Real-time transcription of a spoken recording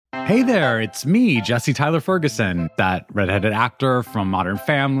Hey there, it's me, Jesse Tyler Ferguson, that redheaded actor from Modern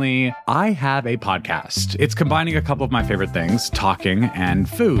Family. I have a podcast. It's combining a couple of my favorite things, talking and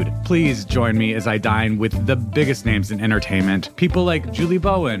food. Please join me as I dine with the biggest names in entertainment. People like Julie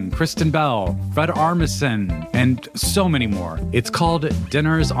Bowen, Kristen Bell, Fred Armisen, and so many more. It's called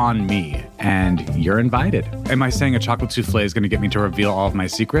Dinners on Me, and you're invited. Am I saying a chocolate souffle is going to get me to reveal all of my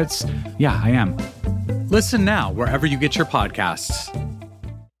secrets? Yeah, I am. Listen now, wherever you get your podcasts.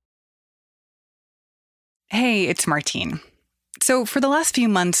 Hey, it's Martine. So for the last few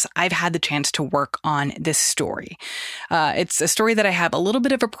months, I've had the chance to work on this story. It's a story that I have a little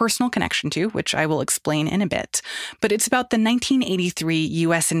bit of a personal connection to, which I will explain in a bit. But it's about the 1983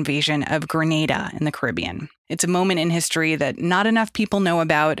 U.S. invasion of Grenada in the Caribbean. It's a moment in history that not enough people know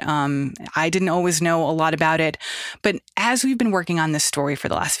about. I didn't always know a lot about it. But as we've been working on this story for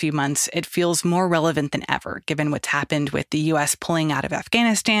the last few months, it feels more relevant than ever, given what's happened with the U.S. pulling out of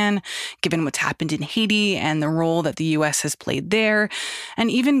Afghanistan, given what's happened in Haiti and the role that the U.S. has played there, and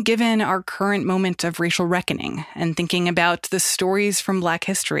even given our current moment of racial reckoning and thinking about the stories from Black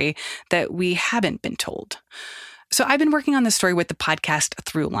history that we haven't been told. So I've been working on this story with the podcast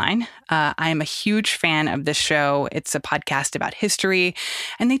Throughline. I am a huge fan of this show. It's a podcast about history,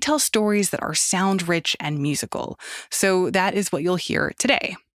 and they tell stories that are sound-rich and musical. So that is what you'll hear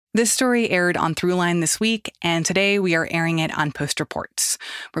today. This story aired on Throughline this week, and today we are airing it on Post Reports.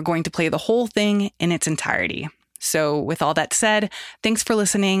 We're going to play the whole thing in its entirety. So with all that said, thanks for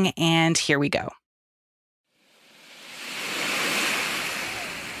listening, and here we go.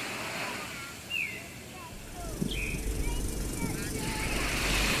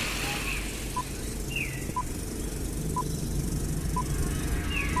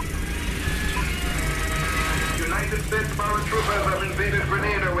 United States paratroopers have invaded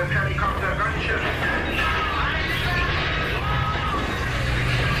Grenada with helicopter gunships.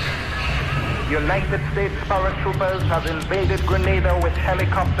 United States paratroopers have invaded Grenada with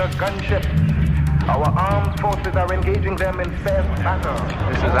helicopter gunships. Our armed forces are engaging them in fierce battle.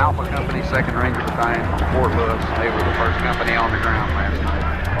 This is Alpha Company, 2nd Ranger Battalion from Fort Lewis. They were the first company on the ground last night.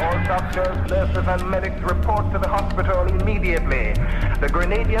 All doctors, nurses, and medics report to the hospital immediately. The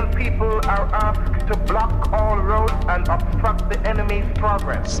Grenadian people are asked to block all roads and obstruct the enemy's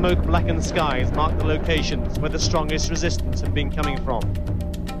progress. Smoke-blackened skies mark the locations where the strongest resistance had been coming from.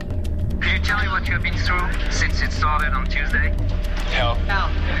 Could you tell me what you have been through since it started on Tuesday? Hell.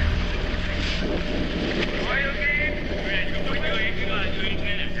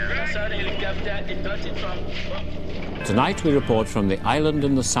 Tonight we report from the island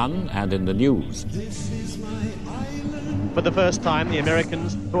in the sun and in the news. For the first time, the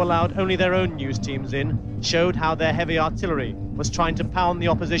Americans, who allowed only their own news teams in, showed how their heavy artillery was trying to pound the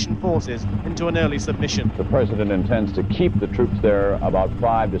opposition forces into an early submission. The president intends to keep the troops there about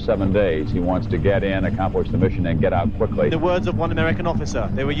 5 to 7 days. He wants to get in, accomplish the mission, and get out quickly. In the words of one American officer,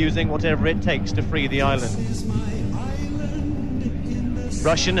 they were using whatever it takes to free the island.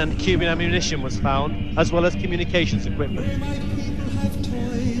 Russian and Cuban ammunition was found, as well as communications equipment.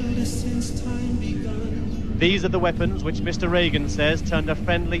 These are the weapons which Mr. Reagan says turned a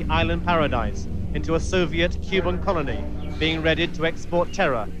friendly island paradise into a Soviet-Cuban colony, being ready to export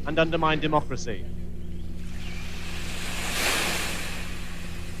terror and undermine democracy.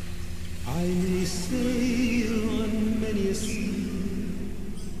 I may sail on many a sea,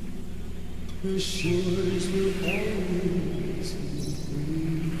 her shores will always be free.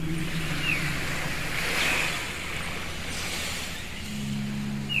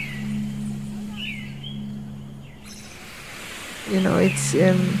 You know, it's,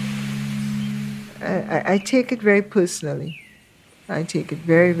 I take it very personally. I take it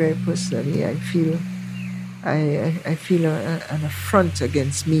very, very personally. I feel an affront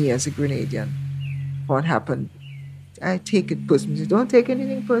against me as a Grenadian, what happened. I take it personally. Don't take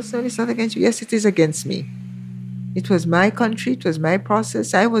anything personally. It's not against you. Yes, it is against me. It was my country. It was my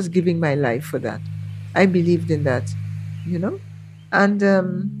process. I was giving my life for that. I believed in that, you know? And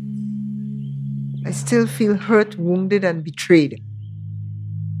I still feel hurt, wounded, and betrayed.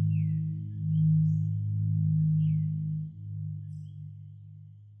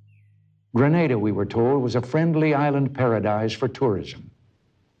 Grenada, we were told, was a friendly island paradise for tourism.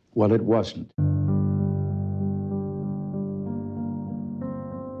 Well, it wasn't.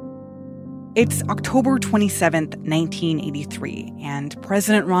 It's October 27th, 1983, and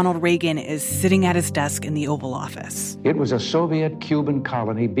President Ronald Reagan is sitting at his desk in the Oval Office. It was a Soviet-Cuban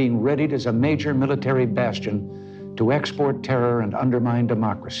colony being readied as a major military bastion to export terror and undermine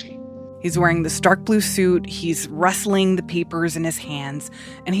democracy. He's wearing this dark blue suit, he's rustling the papers in his hands,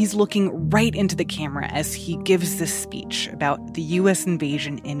 and he's looking right into the camera as he gives this speech about the U.S.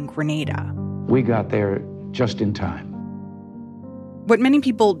 invasion in Grenada. We got there just in time. What many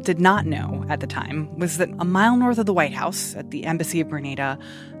people did not know at the time was that a mile north of the White House, at the Embassy of Grenada,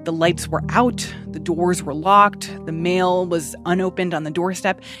 the lights were out, the doors were locked, the mail was unopened on the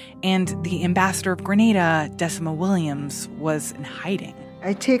doorstep, and the ambassador of Grenada, Decima Williams, was in hiding.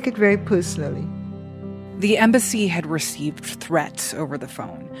 I take it very personally. The embassy had received threats over the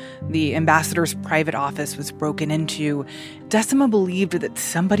phone. The ambassador's private office was broken into. Decima believed that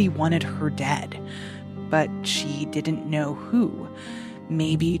somebody wanted her dead, but she didn't know who.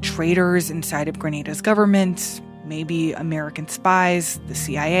 Maybe traitors inside of Grenada's government, maybe American spies, the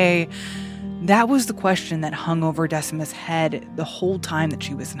CIA. That was the question that hung over Decima's head the whole time that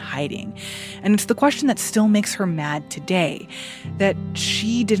she was in hiding. And it's the question that still makes her mad today, that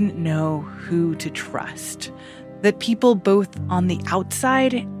she didn't know who to trust. That people both on the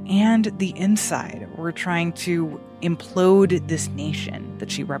outside and the inside were trying to implode this nation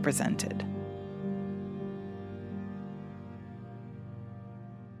that she represented.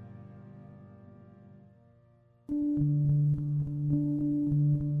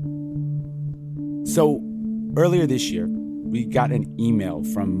 So, earlier this year, we got an email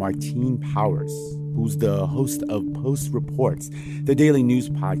from Martine Powers, who's the host of Post Reports, the daily news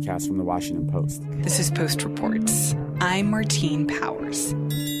podcast from the Washington Post. This is Post Reports. I'm Martine Powers.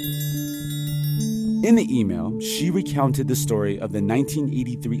 In the email, she recounted the story of the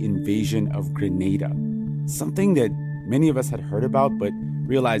 1983 invasion of Grenada, something that many of us had heard about but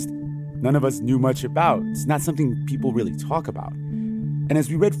realized none of us knew much about. It's not something people really talk about. And as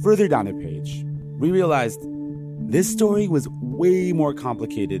we read further down the page, we realized this story was way more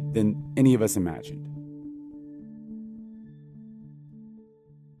complicated than any of us imagined.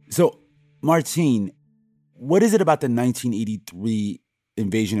 So, Martine, what is it about the 1983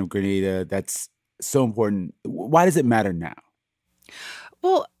 invasion of Grenada that's so important? Why does it matter now?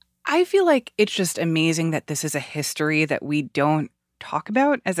 Well, I feel like it's just amazing that this is a history that we don't talk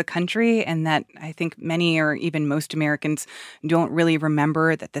about as a country, and that I think many or even most Americans don't really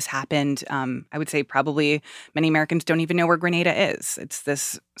remember that this happened. I would say probably many Americans don't even know where Grenada is. It's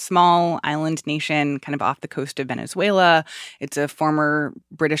this small island nation kind of off the coast of Venezuela. It's a former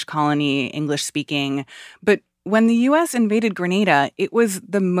British colony, English speaking. But when the U.S. invaded Grenada, it was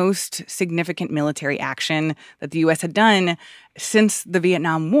the most significant military action that the U.S. had done since the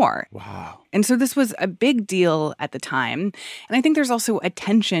Vietnam War. Wow. And so this was a big deal at the time. And I think there's also a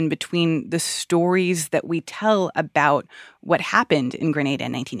tension between the stories that we tell about what happened in Grenada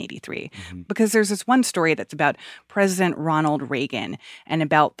in 1983. Because there's this one story that's about President Ronald Reagan and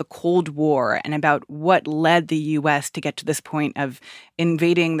about the Cold War and about what led the U.S. to get to this point of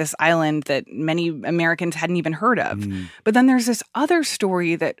invading this island that many Americans hadn't even heard of. But then there's this other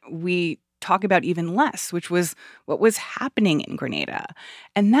story that we talk about even less, which was what was happening in Grenada.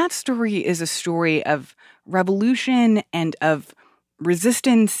 And that story is a story of revolution and of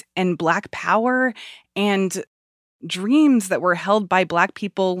resistance and Black power and dreams that were held by Black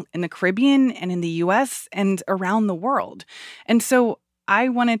people in the Caribbean and in the U.S. and around the world. And so I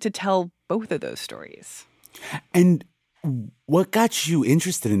wanted to tell both of those stories. And what got you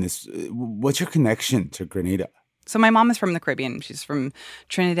interested in this? What's your connection to Grenada? So my mom is from the Caribbean. She's from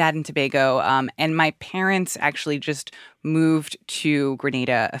Trinidad and Tobago. And my parents actually just moved to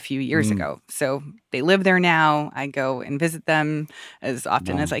Grenada a few years ago. So they live there now. I go and visit them as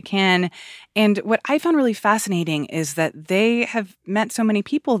often as I can. And what I found really fascinating is that they have met so many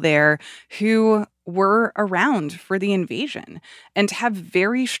people there who were around for the invasion and have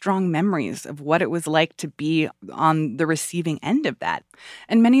very strong memories of what it was like to be on the receiving end of that.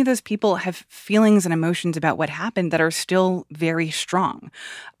 And many of those people have feelings and emotions about what happened that are still very strong.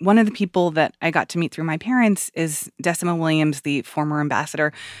 One of the people that I got to meet through my parents is Decima Williams, the former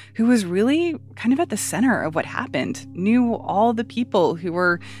ambassador, who was really kind of at the center of what happened, knew all the people who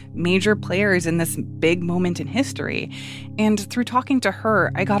were major players in this big moment in history. And through talking to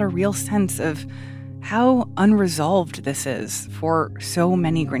her, I got a real sense of how unresolved this is for so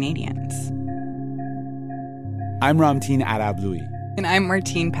many Grenadians. I'm Ramtin Arablouei. And I'm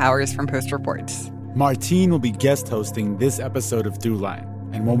Martine Powers from Post Reports. Martine will be guest hosting this episode of Throughline.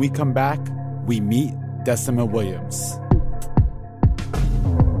 And when we come back, we meet Decima Williams.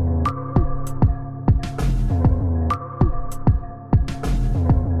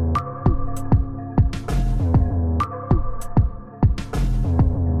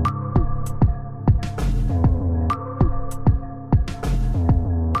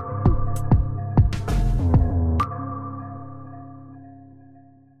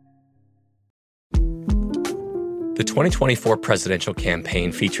 2024 presidential campaign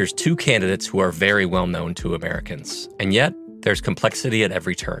features two candidates who are very well known to Americans. And yet, there's complexity at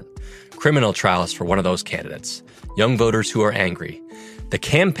every turn. Criminal trials for one of those candidates. Young voters who are angry. The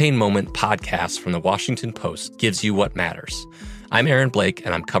Campaign Moment podcast from the Washington Post gives you what matters. I'm Aaron Blake,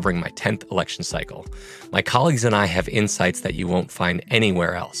 and I'm covering my 10th election cycle. My colleagues and I have insights that you won't find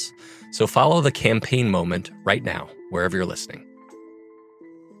anywhere else. So follow The Campaign Moment right now, wherever you're listening.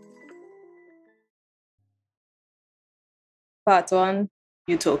 Part 1,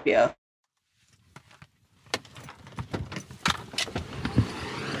 Utopia.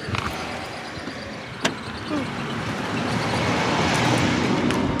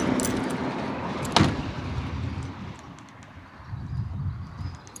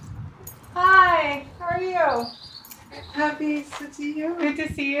 Hi, how are you? Happy to see you. Good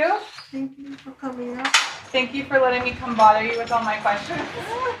to see you. Thank you for coming up. Thank you for letting me come bother you with all my questions.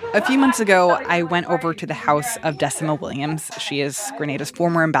 A few months ago, I went over to the house of Decima Williams. She is Grenada's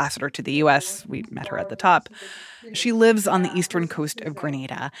former ambassador to the U.S. We met her at the top. She lives on the eastern coast of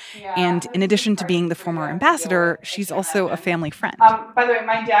Grenada. And in addition to being the former ambassador, she's also a family friend. By the way,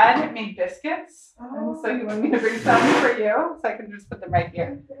 my dad made biscuits. So he wanted me to bring some for you, so I can just put them right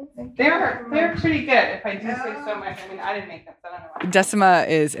here. They're pretty good, if I do say so much. I mean, I didn't make them, so I don't know why. Decima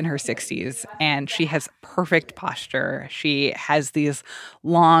is in her 60s, and she has perfect posture. She has these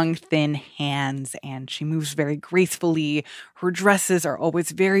long, thin hands, and she moves very gracefully. Her dresses are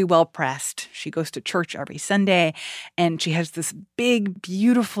always very well pressed. She goes to church every Sunday, and she has this big,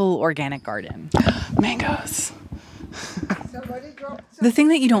 beautiful organic garden. Mangoes. The thing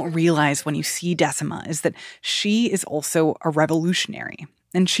that you don't realize when you see Decima is that she is also a revolutionary,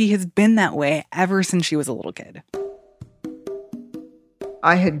 and she has been that way ever since she was a little kid.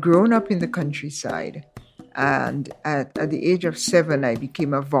 I had grown up in the countryside, and at the age of 7, I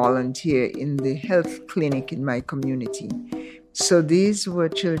became a volunteer in the health clinic in my community. So these were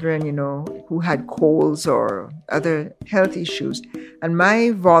children, who had colds or other health issues. And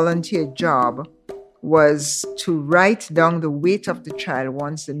my volunteer job was to write down the weight of the child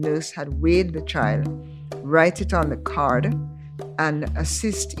once the nurse had weighed the child, write it on the card, and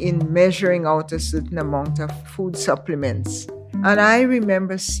assist in measuring out a certain amount of food supplements. And I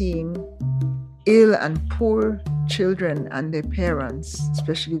remember seeing ill and poor children and their parents,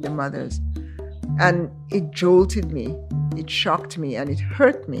 especially the mothers. And it jolted me, it shocked me, and it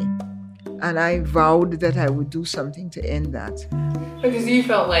hurt me. And I vowed that I would do something to end that. Because you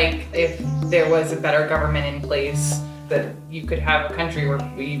felt like if there was a better government in place, that you could have a country where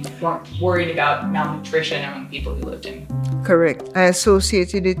we weren't worried about malnutrition among people who lived in. Correct. I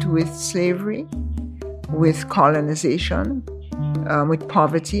associated it with slavery, with colonization, with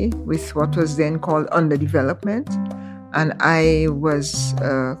poverty, with what was then called underdevelopment. And I was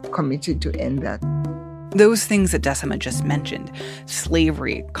committed to end that. Those things that Decima just mentioned,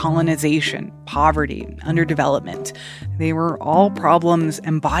 slavery, colonization, poverty, underdevelopment, they were all problems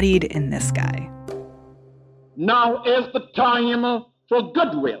embodied in this guy. Now is the time for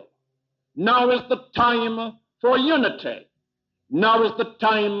goodwill. Now is the time for unity. Now is the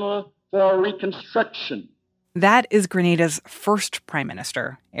time for reconstruction. That is Grenada's first prime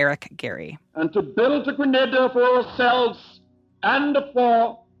minister, Eric Gairy. And to build a Grenada for ourselves and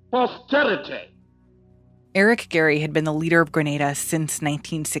for posterity. Eric Gairy had been the leader of Grenada since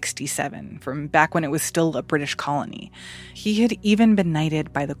 1967, from back when it was still a British colony. He had even been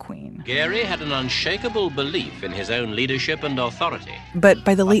knighted by the Queen. Gairy had an unshakable belief in his own leadership and authority. But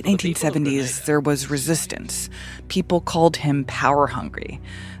by the late 1970s, there was resistance. People called him power-hungry.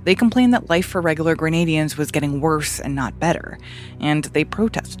 They complained that life for regular Grenadians was getting worse and not better, and they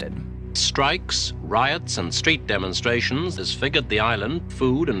protested. Strikes, riots, and street demonstrations disfigured the island.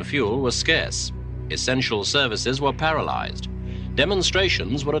 Food and fuel were scarce. Essential services were paralyzed.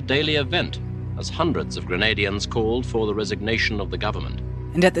 Demonstrations were a daily event, as hundreds of Grenadians called for the resignation of the government.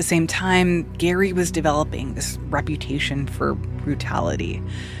 And at the same time, Gairy was developing this reputation for brutality.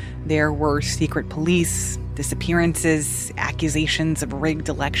 There were secret police, disappearances, accusations of rigged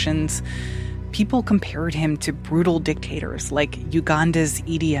elections. People compared him to brutal dictators like Uganda's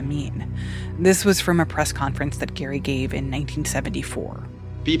Idi Amin. This was from a press conference that Gairy gave in 1974.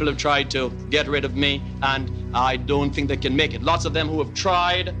 People have tried to get rid of me, and I don't think they can make it. Lots of them who have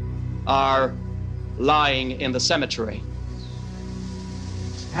tried are lying in the cemetery.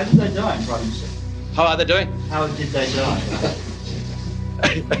 How did they die, Prime Minister? How are they doing? How did they die?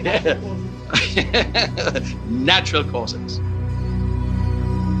 Natural causes.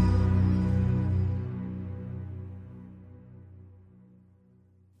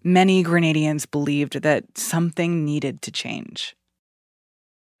 Many Grenadians believed that something needed to change.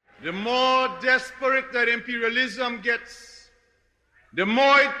 The more desperate that imperialism gets, the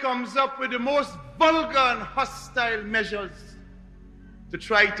more it comes up with the most vulgar and hostile measures to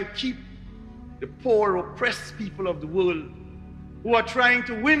try to keep the poor, oppressed people of the world who are trying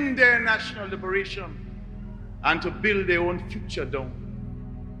to win their national liberation and to build their own future down.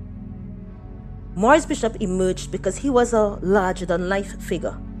 Maurice Bishop emerged because he was a larger-than-life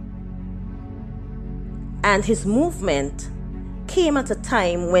figure. And his movement came at a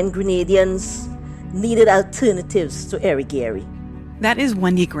time when Grenadians needed alternatives to Eric Gairy. That is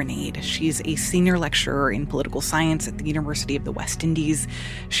Wendy Grenade. She's a senior lecturer in political science at the University of the West Indies.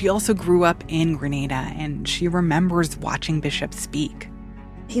 She also grew up in Grenada, and she remembers watching Bishop speak.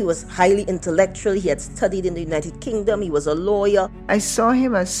 He was highly intellectual. He had studied in the United Kingdom. He was a lawyer. I saw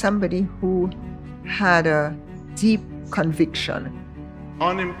him as somebody who had a deep conviction.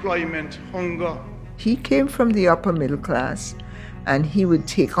 Unemployment, hunger. He came from the upper middle class, and he would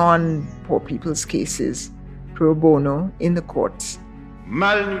take on poor people's cases pro bono in the courts.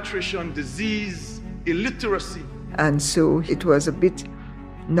 Malnutrition, disease, illiteracy. And so it was a bit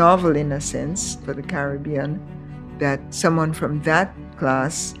novel in a sense for the Caribbean that someone from that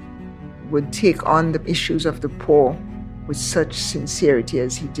class would take on the issues of the poor with such sincerity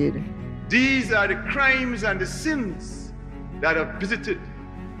as he did. These are the crimes and the sins that are visited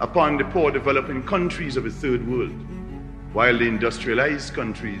upon the poor developing countries of the third world, while the industrialized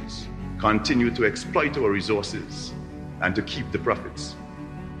countries continue to exploit our resources and to keep the profits.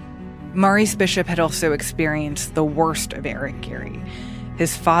 Maurice Bishop had also experienced the worst of Eric Gairy.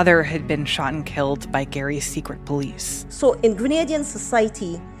 His father had been shot and killed by Gairy's secret police. So in Grenadian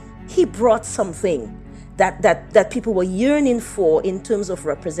society, he brought something that people were yearning for in terms of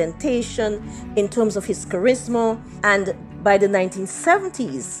representation, in terms of his charisma. And by the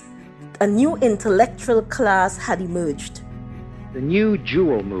 1970s, a new intellectual class had emerged. The New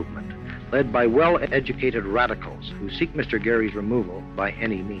Jewel movement, led by well-educated radicals who seek Mr. Gairy's removal by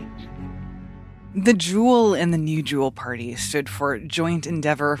any means. The Jewel and the New Jewel Party stood for Joint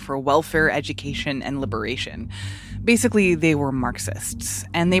Endeavor for Welfare, Education, and Liberation. Basically, they were Marxists,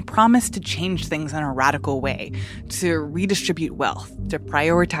 and they promised to change things in a radical way, to redistribute wealth, to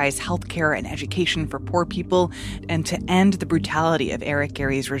prioritize healthcare and education for poor people, and to end the brutality of Eric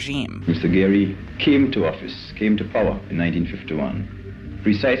Gairy's regime. Mr. Gairy came to office, came to power in 1951,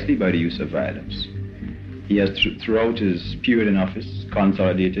 precisely by the use of violence. He has, throughout his period in office,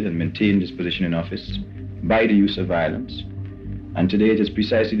 consolidated and maintained his position in office by the use of violence. And today it is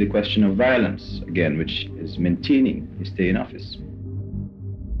precisely the question of violence, again, which is maintaining his stay in office.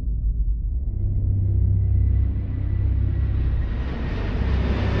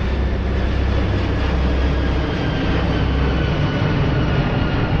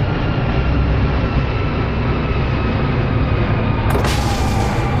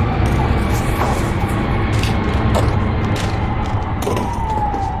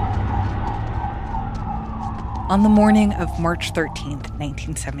 On the morning of March 13th,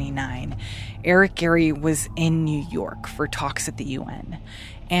 1979, Eric Gairy was in New York for talks at the UN.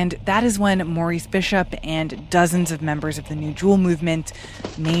 And that is when Maurice Bishop and dozens of members of the New Jewel movement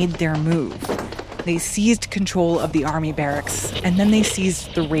made their move. They seized control of the army barracks, and then they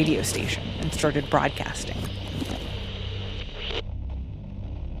seized the radio station and started broadcasting.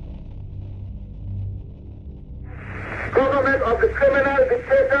 Government of the criminal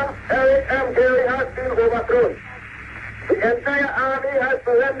dictator Eric M. Gairy has been overthrown. The entire army has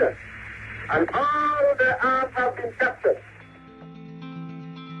surrendered, and all the arms have been captured.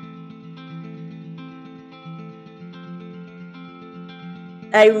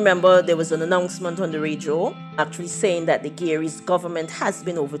 I remember there was an announcement on the radio actually saying that the Gairy's government has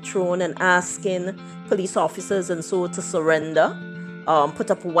been overthrown and asking police officers and so to surrender, put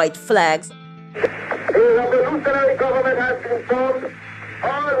up white flags. A revolutionary government has been formed.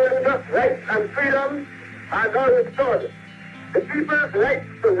 All religious rights and freedoms are now restored. The people's rights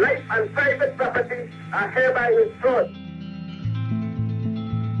to life and private property are hereby restored.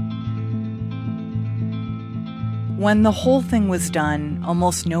 When the whole thing was done,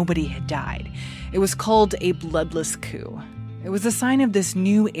 almost nobody had died. It was called a bloodless coup. It was a sign of this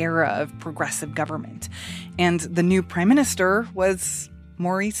new era of progressive government. And the new prime minister was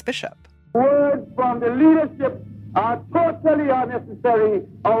Maurice Bishop. Words from the leadership are totally unnecessary.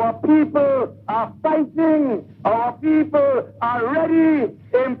 Our people are fighting. Our people are ready.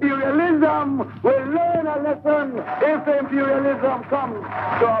 Imperialism will learn a lesson if imperialism comes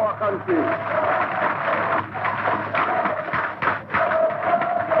to our country.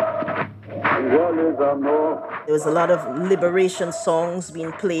 There was a lot of liberation songs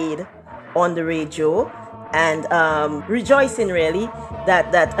being played on the radio. and rejoicing really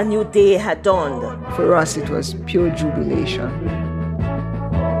that a new day had dawned. For us, it was pure jubilation.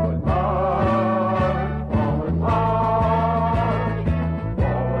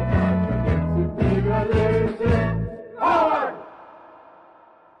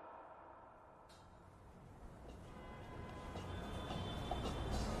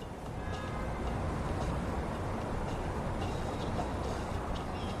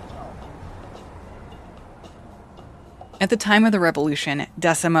 At the time of the revolution,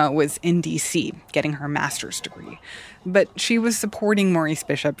 Decima was in D.C. getting her master's degree. But she was supporting Maurice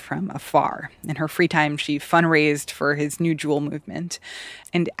Bishop from afar. In her free time, she fundraised for his New Jewel movement.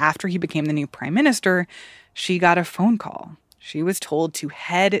 And after he became the new prime minister, she got a phone call. She was told to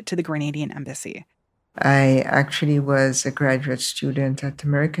head to the Grenadian embassy. I actually was a graduate student at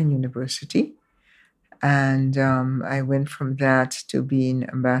American University. And I went from that to being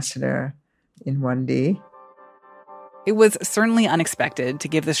ambassador in one day. It was certainly unexpected to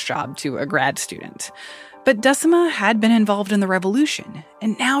give this job to a grad student. But Decima had been involved in the revolution,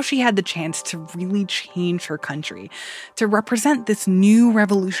 and now she had the chance to really change her country, to represent this new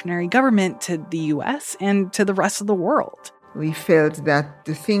revolutionary government to the U.S. and to the rest of the world. We felt that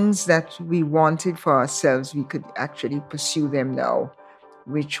the things that we wanted for ourselves, we could actually pursue them now,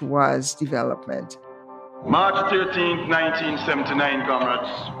 which was development. March 13, 1979,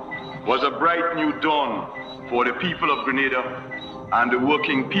 comrades, was a bright new dawn for the people of Grenada and the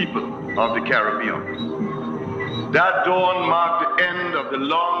working people of the Caribbean. That dawn marked the end of the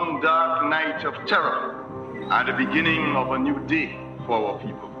long, dark night of terror and the beginning of a new day for our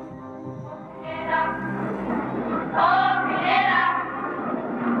people.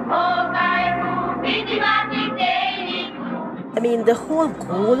 I mean, the whole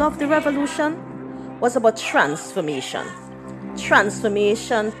goal of the revolution was about transformation.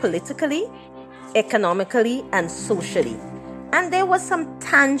 Transformation politically, economically, and socially. And there was some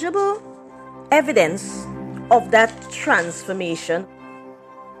tangible evidence of that transformation.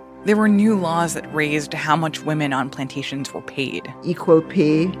 There were new laws that raised how much women on plantations were paid. Equal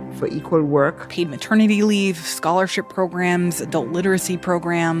pay for equal work. Paid maternity leave, scholarship programs, adult literacy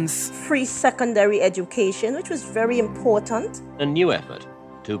programs. Free secondary education, which was very important. A new effort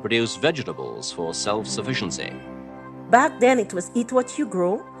to produce vegetables for self-sufficiency. Back then it was eat what you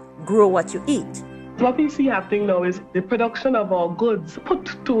grow what you eat. What we see happening now is the production of our goods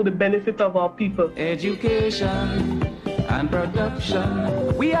put to the benefit of our people. Education and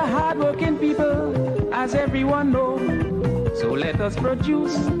production. We are hardworking people, as everyone knows. So let us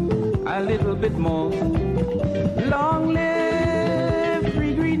produce a little bit more. Long live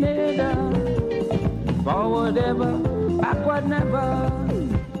free Grenada. Forward ever, backward never.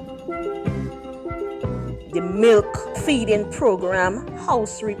 The milk feeding program,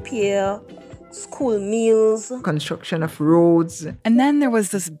 house repair, school meals, construction of roads. And then there was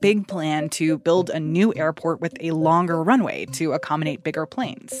this big plan to build a new airport with a longer runway to accommodate bigger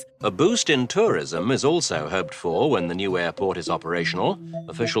planes. A boost in tourism is also hoped for when the new airport is operational.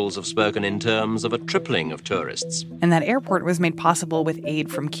 Officials have spoken in terms of a tripling of tourists. And that airport was made possible with aid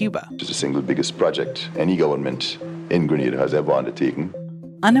from Cuba. It's the single biggest project any government in Grenada has ever undertaken.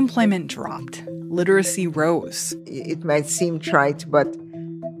 Unemployment dropped. Literacy rose. It might seem trite, but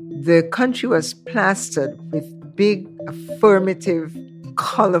the country was plastered with big, affirmative,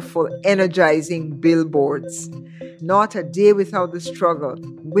 colorful, energizing billboards. Not a day without the struggle.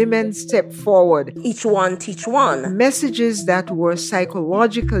 Women stepped forward. Each one teach one. Messages that were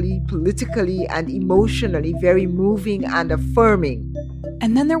psychologically, politically, and emotionally very moving and affirming.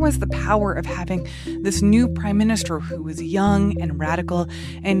 And then there was the power of having this new prime minister who was young and radical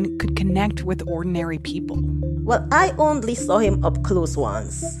and could connect with ordinary people. Well, I only saw him up close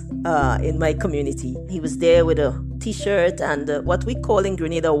once in my community. He was there with a T-shirt and what we call in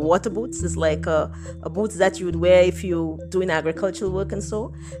Grenada water boots. It's like a boots that you would wear if you're doing agricultural work and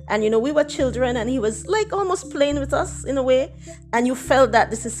so. And, we were children and he was like almost playing with us in a way. And you felt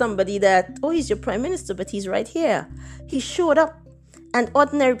that this is somebody that, he's your prime minister, but he's right here. He showed up. And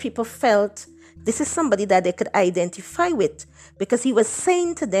ordinary people felt this is somebody that they could identify with because he was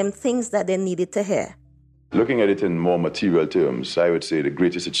saying to them things that they needed to hear. Looking at it in more material terms, I would say the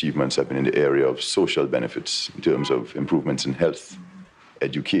greatest achievements have been in the area of social benefits, in terms of improvements in health,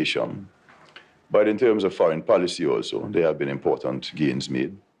 education. But in terms of foreign policy also, there have been important gains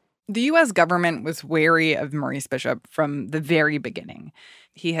made. The U.S. government was wary of Maurice Bishop from the very beginning.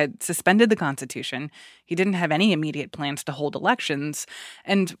 He had suspended the Constitution. He didn't have any immediate plans to hold elections.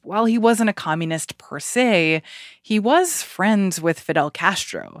 And while he wasn't a communist per se, he was friends with Fidel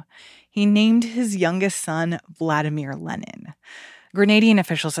Castro. He named his youngest son Vladimir Lenin. Grenadian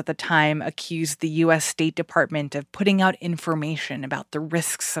officials at the time accused the U.S. State Department of putting out information about the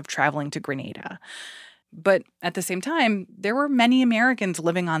risks of traveling to Grenada. But at the same time, there were many Americans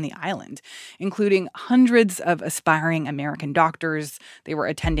living on the island, including hundreds of aspiring American doctors. They were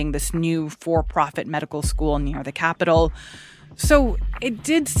attending this new for-profit medical school near the capital. So it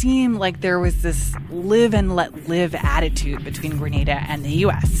did seem like there was this live and let live attitude between Grenada and the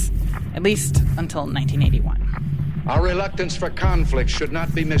U.S., at least until 1981. Our reluctance for conflict should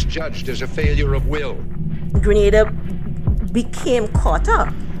not be misjudged as a failure of will. Grenada became caught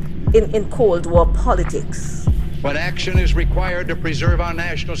up in Cold War politics. When action is required to preserve our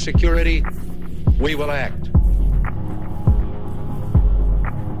national security, we will act.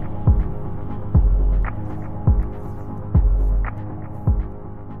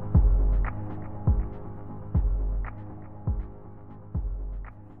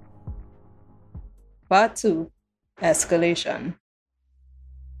 Part 2. Escalation.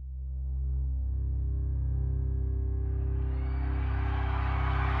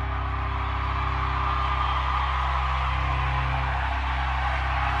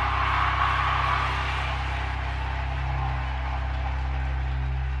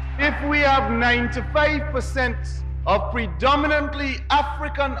 If we have 95% of predominantly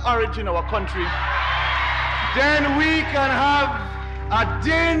African origin in our country, then we can have a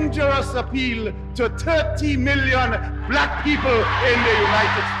dangerous appeal to 30 million black people in the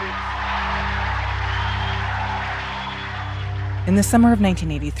United States. In the summer of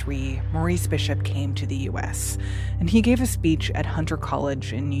 1983, Maurice Bishop came to the U.S., and he gave a speech at Hunter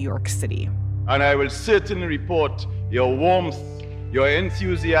College in New York City. And I will certainly report your warmth, your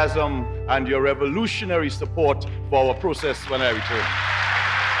enthusiasm, and your revolutionary support for our process when I return.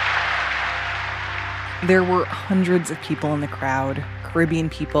 There were hundreds of people in the crowd. Caribbean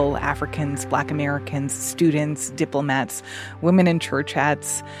people, Africans, Black Americans, students, diplomats, women in church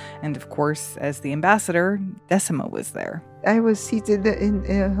hats, and of course, as the ambassador, Decima was there. I was seated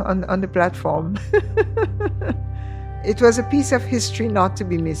on the platform. It was a piece of history not to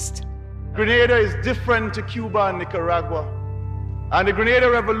be missed. Grenada is different to Cuba and Nicaragua. And the Grenada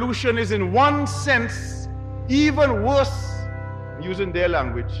Revolution is in one sense even worse, using their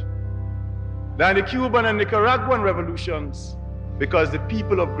language, than the Cuban and Nicaraguan revolutions, because the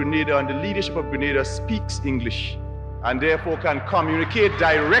people of Grenada and the leadership of Grenada speaks English and therefore can communicate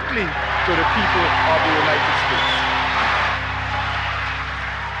directly to the people of the United States.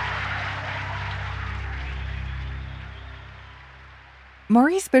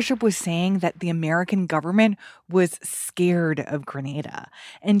 Maurice Bishop was saying that the American government was scared of Grenada,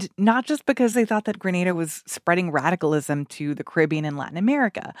 and not just because they thought that Grenada was spreading radicalism to the Caribbean and Latin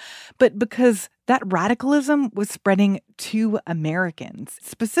America, but because that radicalism was spreading to Americans,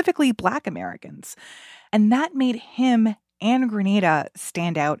 specifically Black Americans. And that made him and Grenada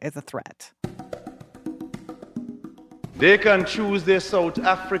stand out as a threat. They can choose their South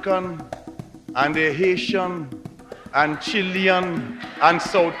African and their Haitian and Chilean and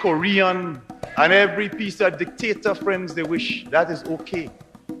South Korean and every piece of dictator friends they wish. That is okay.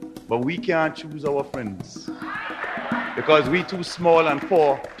 But we can't choose our friends because we too small and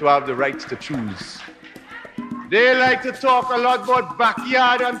poor to have the right to choose. They like to talk a lot about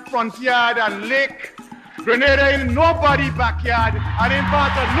backyard and front yard and lake. Grenada ain't nobody backyard and ain't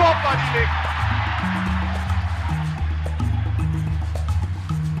part of nobody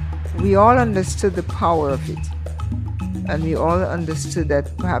lake. We all understood the power of it. And we all understood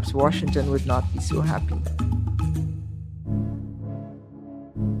that perhaps Washington would not be so happy.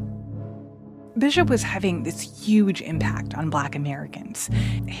 Bishop was having this huge impact on Black Americans.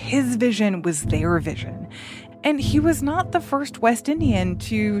 His vision was their vision. And he was not the first West Indian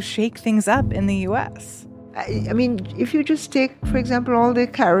to shake things up in the U.S. I mean, if you just take, for example, all the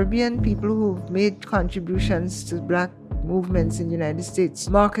Caribbean people who've made contributions to Black movements in the United States.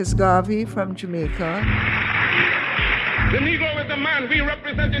 Marcus Garvey from Jamaica. The Negro is the man. We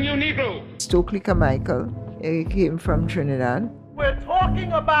represent the new Negro. Stokely Carmichael, he came from Trinidad. We're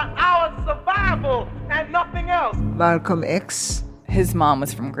talking about our survival and nothing else. Malcolm X. His mom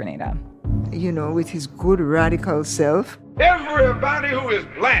was from Grenada. You know, with his good radical self. Everybody who is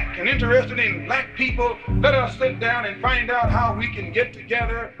black and interested in black people, let us sit down and find out how we can get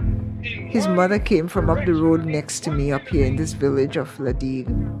together. His mother came from up the road next to me up here in this village of Ladigue.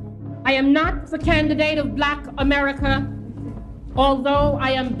 I am not the candidate of Black America, although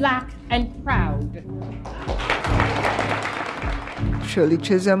I am black and proud. Shirley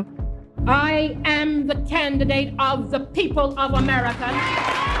Chisholm. I am the candidate of the people of America.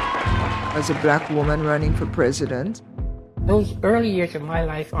 As a black woman running for president. Those early years of my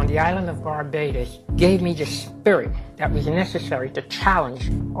life on the island of Barbados gave me the spirit that was necessary to challenge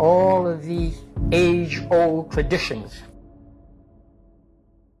all of these age-old traditions.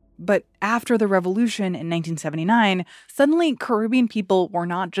 But after the revolution in 1979, suddenly Caribbean people were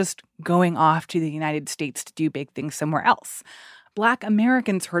not just going off to the United States to do big things somewhere else. Black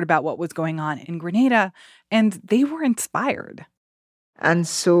Americans heard about what was going on in Grenada, and they were inspired. And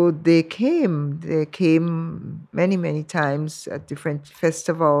so they came many, many times at different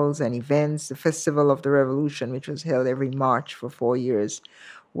festivals and events. The Festival of the Revolution, which was held every March for 4 years,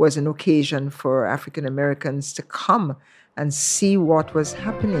 was an occasion for African Americans to come and see what was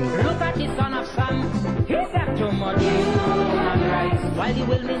happening. Look at the son of Sam, he got too much human rights, while the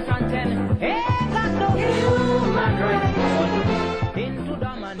Wilmington 10, he got no human rights.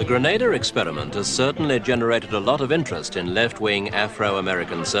 The Grenada experiment has certainly generated a lot of interest in left-wing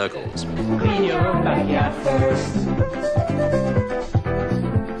Afro-American circles.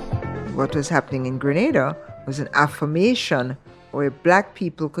 What was happening in Grenada was an affirmation where black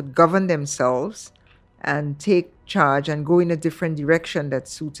people could govern themselves and take charge and go in a different direction that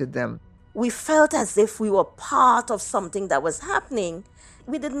suited them. We felt as if we were part of something that was happening.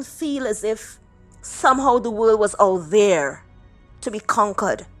 We didn't feel as if somehow the world was out there to be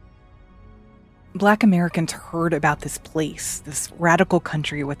conquered. Black Americans heard about this place, this radical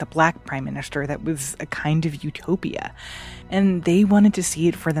country with a black prime minister that was a kind of utopia, and they wanted to see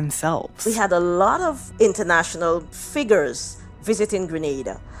it for themselves. We had a lot of international figures visiting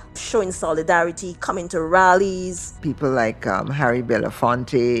Grenada, showing solidarity, coming to rallies. People like Harry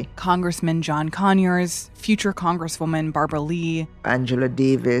Belafonte, Congressman John Conyers, future Congresswoman Barbara Lee, Angela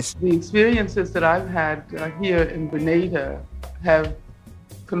Davis. The experiences that I've had here in Grenada have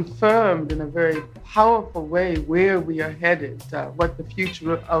confirmed in a very powerful way where we are headed, what the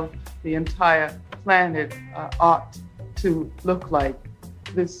future of the entire planet ought to look like.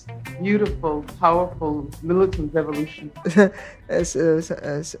 This beautiful, powerful, militant revolution. As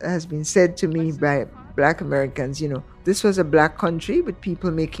has been said to me by Black Americans, this was a black country with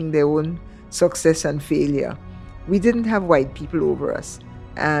people making their own success and failure. We didn't have white people over us.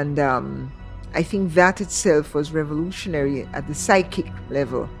 And I think that itself was revolutionary at the psychic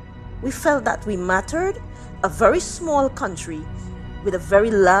level. We felt that we mattered, a very small country with a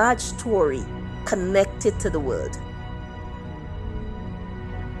very large story connected to the world.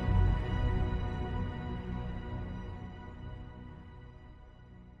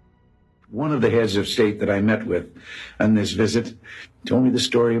 One of the heads of state that I met with on this visit told me the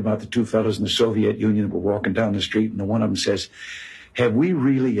story about the two fellows in the Soviet Union who were walking down the street, and one of them says, "Have we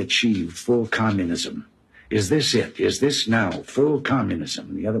really achieved full communism? Is this it? Is this now full communism?"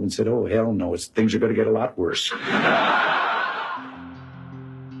 And the other one said, "Oh, hell no, things are going to get a lot worse."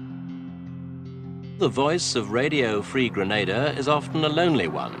 The voice of Radio Free Grenada is often a lonely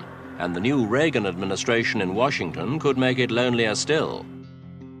one, and the new Reagan administration in Washington could make it lonelier still.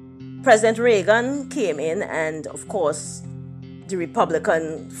 President Reagan came in, and of course, the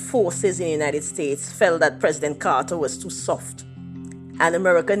Republican forces in the United States felt that President Carter was too soft, and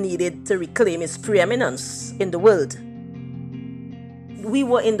America needed to reclaim its preeminence in the world. We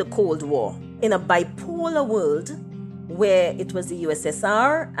were in the Cold War, in a bipolar world where it was the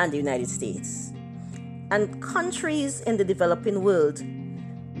USSR and the United States. And countries in the developing world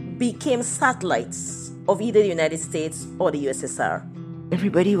became satellites of either the United States or the USSR.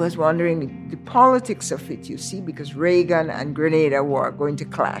 Everybody was wondering the politics of it, you see, because Reagan and Grenada were going to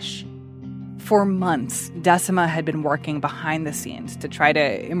clash. For months, Decima had been working behind the scenes to try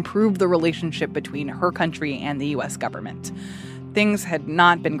to improve the relationship between her country and the U.S. government. Things had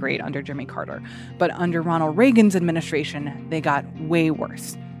not been great under Jimmy Carter, but under Ronald Reagan's administration, they got way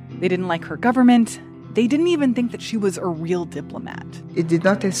worse. They didn't like her government. They didn't even think that she was a real diplomat. It did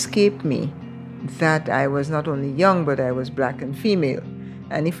not escape me that I was not only young, but I was black and female.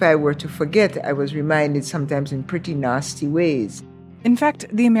 And if I were to forget, I was reminded sometimes in pretty nasty ways. In fact,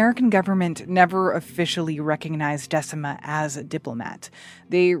 the American government never officially recognized Decima as a diplomat.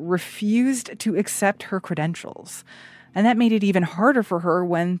 They refused to accept her credentials. And that made it even harder for her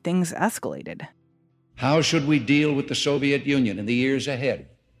when things escalated. How should we deal with the Soviet Union in the years ahead?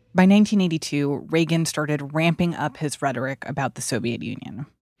 By 1982, Reagan started ramping up his rhetoric about the Soviet Union.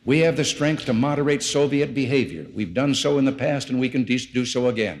 We have the strength to moderate Soviet behavior. We've done so in the past, and we can do so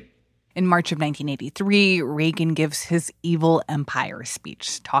again. In March of 1983, Reagan gives his Evil Empire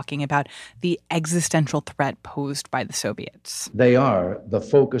speech, talking about the existential threat posed by the Soviets. They are the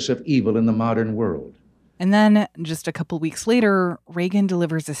focus of evil in the modern world. And then, just a couple weeks later, Reagan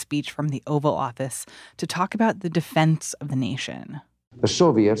delivers a speech from the Oval Office to talk about the defense of the nation. The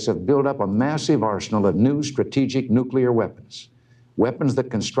Soviets have built up a massive arsenal of new strategic nuclear weapons, weapons that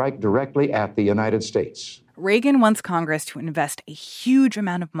can strike directly at the United States. Reagan wants Congress to invest a huge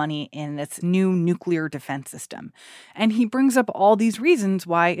amount of money in its new nuclear defense system. And he brings up all these reasons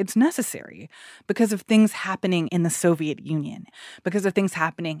why it's necessary. Because of things happening in the Soviet Union, because of things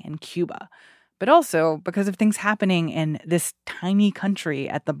happening in Cuba, but also because of things happening in this tiny country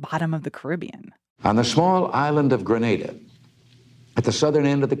at the bottom of the Caribbean. On the small island of Grenada, at the southern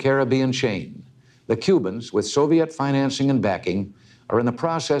end of the Caribbean chain, the Cubans, with Soviet financing and backing, are in the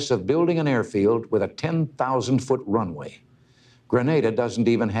process of building an airfield with a 10,000-foot runway. Grenada doesn't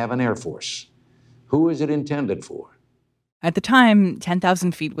even have an air force. Who is it intended for? At the time,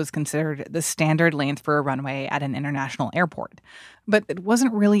 10,000 feet was considered the standard length for a runway at an international airport. But it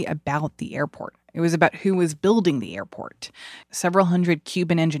wasn't really about the airport. It was about who was building the airport. Several hundred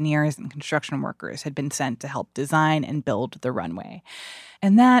Cuban engineers and construction workers had been sent to help design and build the runway.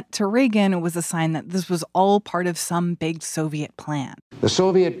 And that, to Reagan, was a sign that this was all part of some big Soviet plan. The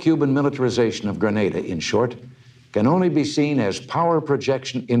Soviet-Cuban militarization of Grenada, in short, can only be seen as power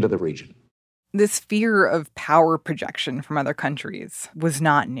projection into the region. This fear of power projection from other countries was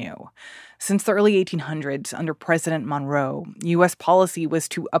not new. Since the early 1800s, under President Monroe, U.S. policy was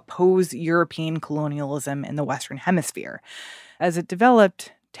to oppose European colonialism in the Western Hemisphere. As it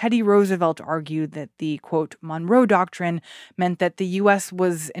developed, Teddy Roosevelt argued that the, quote, Monroe Doctrine meant that the U.S.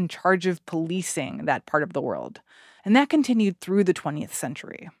 was in charge of policing that part of the world. And that continued through the 20th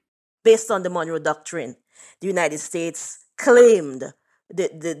century. Based on the Monroe Doctrine, the United States claimed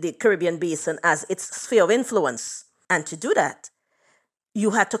the Caribbean basin as its sphere of influence. And to do that,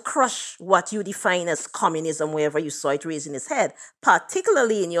 you had to crush what you define as communism wherever you saw it raising its head,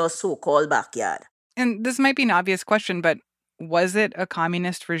 particularly in your so-called backyard. And this might be an obvious question, but was it a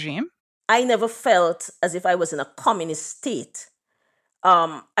communist regime? I never felt as if I was in a communist state.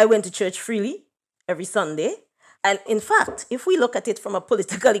 I went to church freely every Sunday. And in fact, if we look at it from a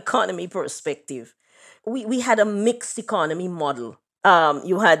political economy perspective, we had a mixed economy model.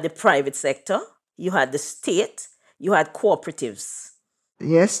 You had the private sector, you had the state, you had cooperatives.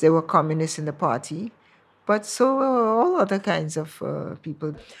 Yes, there were communists in the party, but so were all other kinds of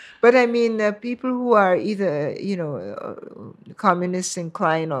people. But I mean, people who are either, communist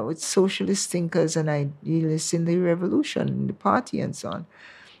inclined or with socialist thinkers and idealists in the revolution, in the party and so on.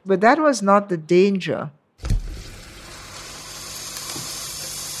 But that was not the danger.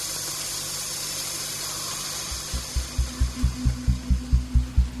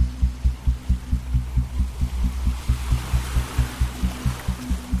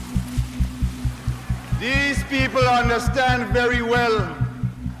 These people understand very well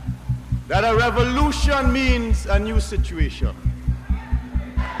that a revolution means a new situation.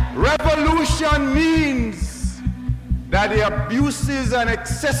 Revolution means that the abuses and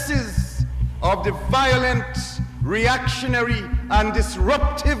excesses of the violent, reactionary, and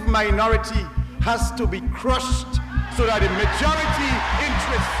disruptive minority has to be crushed so that the majority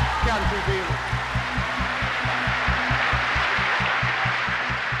interest can prevail.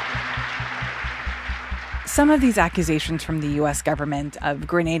 Some of these accusations from the U.S. government of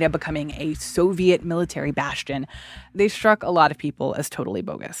Grenada becoming a Soviet military bastion, they struck a lot of people as totally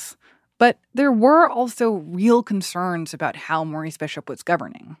bogus. But there were also real concerns about how Maurice Bishop was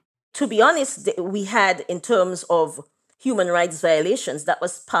governing. To be honest, we had, in terms of human rights violations, that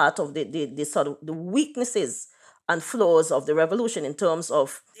was part of the sort of the weaknesses and flaws of the revolution in terms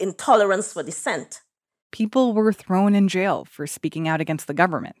of intolerance for dissent. People were thrown in jail for speaking out against the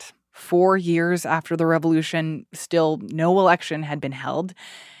government. 4 years after the revolution, still no election had been held.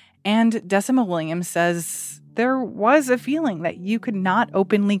 And Decima Williams says there was a feeling that you could not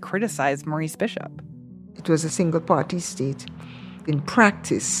openly criticize Maurice Bishop. It was a single-party state. In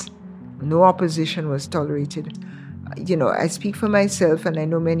practice, no opposition was tolerated. I speak for myself, and I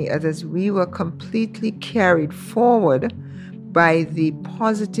know many others. We were completely carried forward by the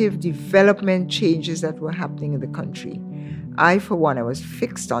positive development changes that were happening in the country. I, for one, I was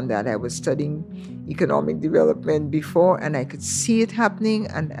fixed on that. I was studying economic development before, and I could see it happening,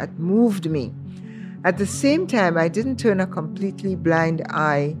 and it moved me. At the same time, I didn't turn a completely blind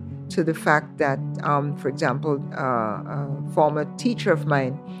eye to the fact that, for example, a former teacher of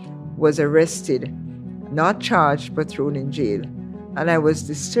mine was arrested, not charged, but thrown in jail. And I was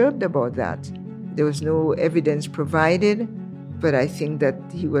disturbed about that. There was no evidence provided, but I think that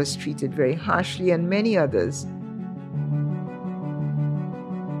he was treated very harshly, and many others.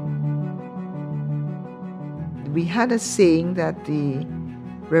 We had a saying that the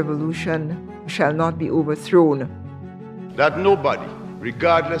revolution shall not be overthrown. That nobody,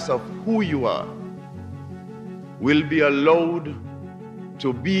 regardless of who you are, will be allowed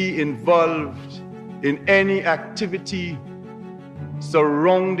to be involved in any activity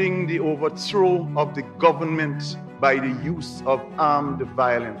surrounding the overthrow of the government by the use of armed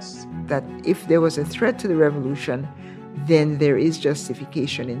violence. That if there was a threat to the revolution, then there is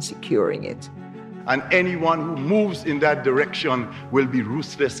justification in securing it. And anyone who moves in that direction will be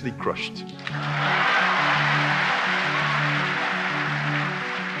ruthlessly crushed.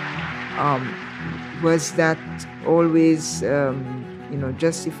 Was that always,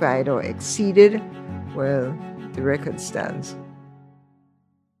 justified or exceeded? Well, the record stands.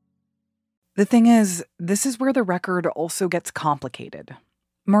 The thing is, this is where the record also gets complicated.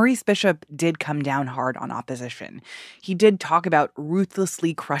 Maurice Bishop did come down hard on opposition. He did talk about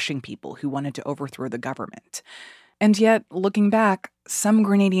ruthlessly crushing people who wanted to overthrow the government. And yet, looking back, some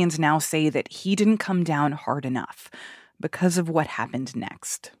Grenadians now say that he didn't come down hard enough because of what happened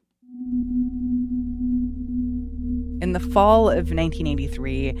next. In the fall of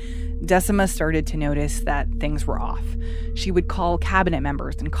 1983, Decima started to notice that things were off. She would call cabinet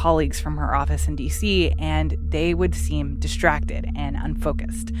members and colleagues from her office in D.C., and they would seem distracted and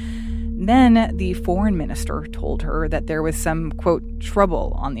unfocused. Then the foreign minister told her that there was some, quote,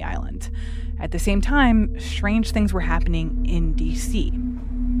 trouble on the island. At the same time, strange things were happening in D.C.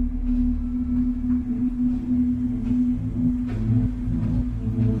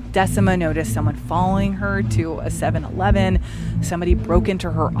 Decima noticed someone following her to a 7-Eleven. Somebody broke into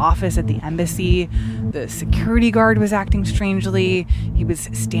her office at the embassy. The security guard was acting strangely. He was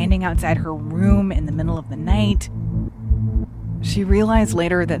standing outside her room in the middle of the night. She realized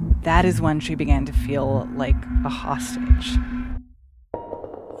later that that is when she began to feel like a hostage.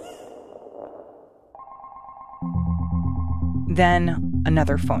 Then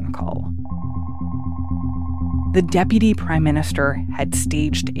another phone call. The deputy prime minister had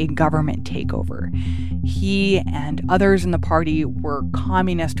staged a government takeover. He and others in the party were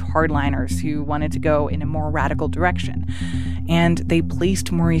communist hardliners who wanted to go in a more radical direction, and they placed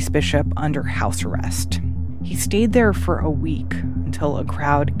Maurice Bishop under house arrest. He stayed there for a week until a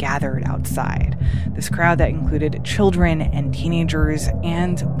crowd gathered outside. This crowd that included children and teenagers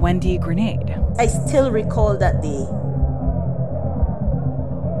and Wendy Grenade. I still recall that day.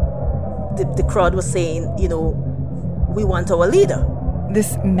 The crowd was saying, we want our leader.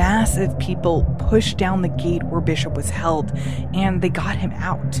 This mass of people pushed down the gate where Bishop was held, and they got him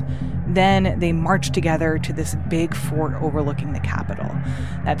out. Then they marched together to this big fort overlooking the Capitol.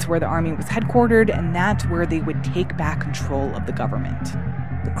 That's where the army was headquartered, and that's where they would take back control of the government.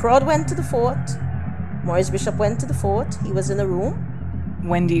 The crowd went to the fort. Maurice Bishop went to the fort. He was in a room.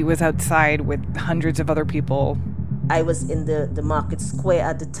 Wendy was outside with hundreds of other people. I was in the market square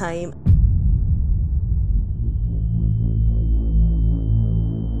at the time.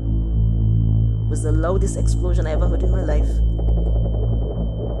 It was the loudest explosion I ever heard in my life.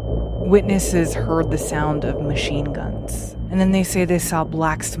 Witnesses heard the sound of machine guns, and then they say they saw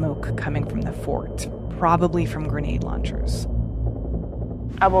black smoke coming from the fort, probably from grenade launchers.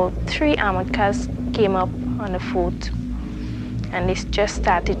 About 3 armored cars came up on the fort, and they just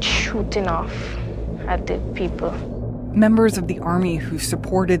started shooting off at the people. Members of the army who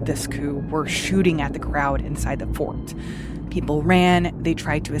supported this coup were shooting at the crowd inside the fort. People ran, they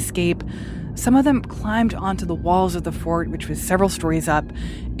tried to escape. Some of them climbed onto the walls of the fort, which was several stories up,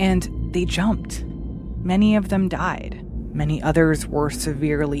 and they jumped. Many of them died. Many others were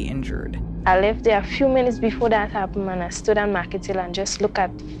severely injured. I left there a few minutes before that happened, and I stood on Market Hill and just looked at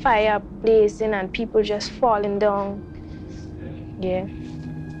fire blazing and people just falling down. Yeah,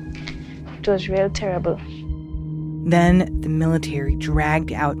 it was real terrible. Then the military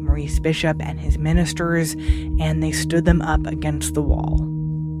dragged out Maurice Bishop and his ministers, and they stood them up against the wall.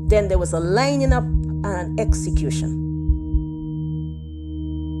 Then there was a lining up and an execution.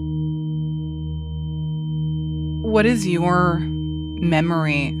 What is your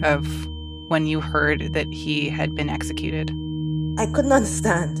memory of when you heard that he had been executed? I couldn't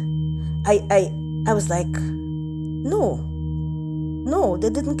understand. I was like, no, they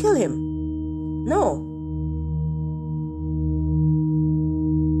didn't kill him. No.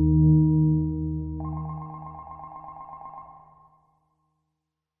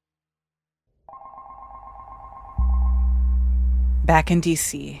 Back in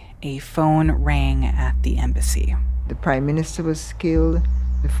D.C., a phone rang at the embassy. The prime minister was killed.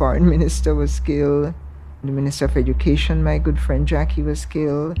 The foreign minister was killed. The minister of education, my good friend Jackie, was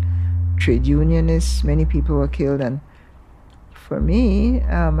killed. Trade unionists, many people were killed. And for me,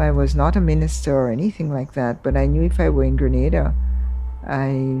 I was not a minister or anything like that, but I knew if I were in Grenada,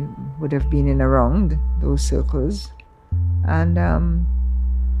 I would have been in around those circles. And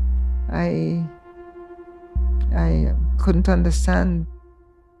I couldn't understand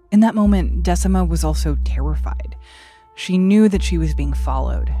In that moment, Decima was also terrified. She knew that she was being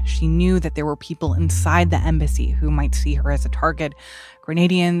followed. She knew that there were people inside the embassy who might see her as a target,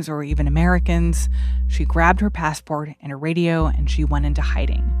 Grenadians or even Americans. She grabbed her passport and a radio and she went into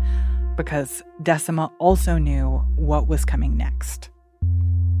hiding because Decima also knew what was coming next.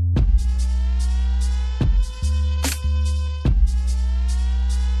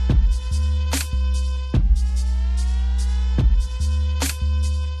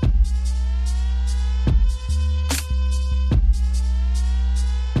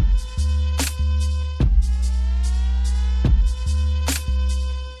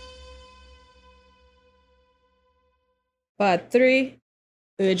 Part 3.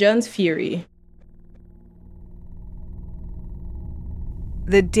 Urgent Fury.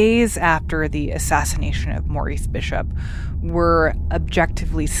 The days after the assassination of Maurice Bishop were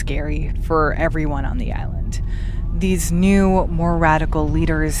objectively scary for everyone on the island. These new, more radical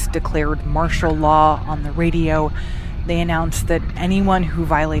leaders declared martial law on the radio. They announced that anyone who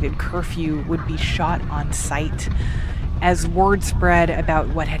violated curfew would be shot on sight. As word spread about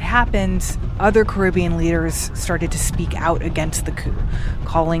what had happened, other Caribbean leaders started to speak out against the coup,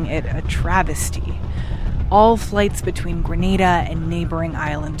 calling it a travesty. All flights between Grenada and neighboring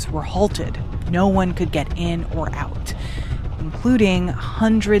islands were halted. No one could get in or out, including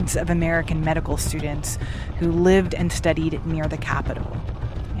hundreds of American medical students who lived and studied near the capital.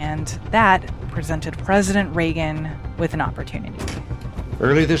 And that presented President Reagan with an opportunity.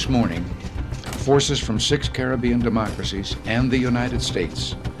 Early this morning, forces from 6 Caribbean democracies and the United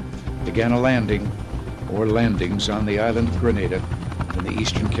States began a landing or landings on the island of Grenada in the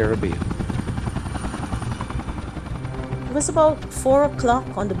Eastern Caribbean. It was about 4 o'clock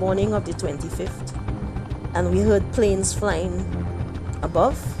on the morning of the 25th, and we heard planes flying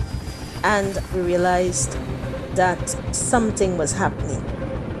above, and we realized that something was happening.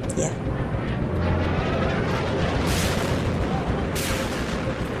 Yeah.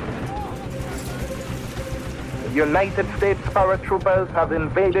 United States paratroopers have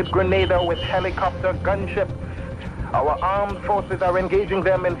invaded Grenada with helicopter gunships. Our armed forces are engaging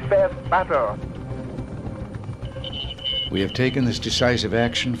them in fierce battle. We have taken this decisive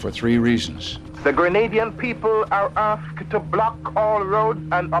action for 3 reasons. The Grenadian people are asked to block all roads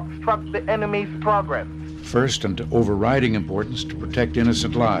and obstruct the enemy's progress. First, and of overriding importance, to protect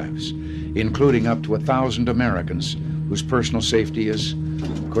innocent lives, including up to 1,000 Americans whose personal safety is,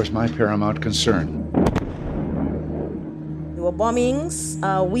 of course, my paramount concern. There were bombings.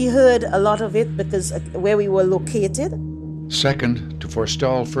 We heard a lot of it because where we were located. Second, to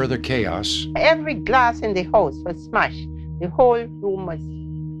forestall further chaos. Every glass in the house was smashed. The whole room was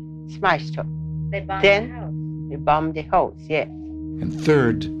smashed up. They bombed the house? They bombed the house, yes. And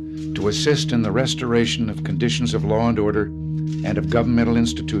third, to assist in the restoration of conditions of law and order and of governmental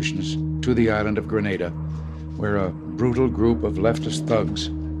institutions to the island of Grenada, where a brutal group of leftist thugs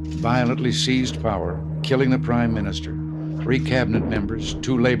violently seized power, killing the Prime Minister, 3 cabinet members,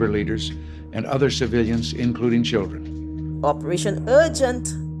 2 labor leaders, and other civilians, including children. Operation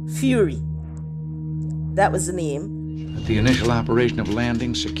Urgent Fury. That was the name. The initial operation of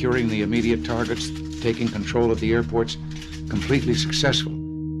landing, securing the immediate targets, taking control of the airports, completely successful.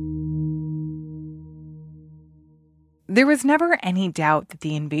 There was never any doubt that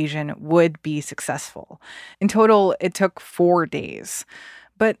the invasion would be successful. In total, it took 4 days.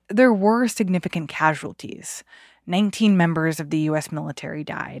 But there were significant casualties. 19 members of the U.S. military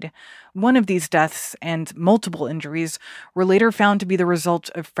died. One of these deaths and multiple injuries were later found to be the result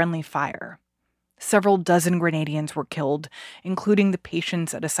of friendly fire. Several dozen Grenadians were killed, including the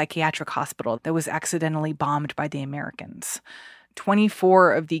patients at a psychiatric hospital that was accidentally bombed by the Americans.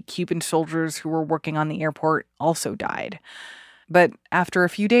 24 of the Cuban soldiers who were working on the airport also died. But after a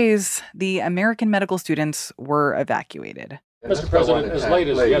few days, the American medical students were evacuated. Mr. President,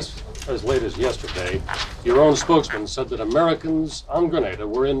 as late as yesterday, your own spokesman said that Americans on Grenada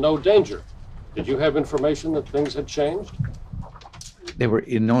were in no danger. Did you have information that things had changed? They were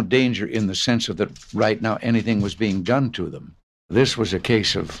in no danger in the sense of that right now anything was being done to them. This was a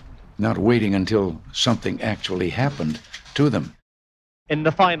case of not waiting until something actually happened to them. In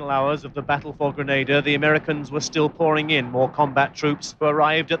the final hours of the battle for Grenada, the Americans were still pouring in more combat troops who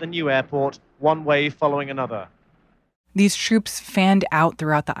arrived at the new airport, one wave following another. These troops fanned out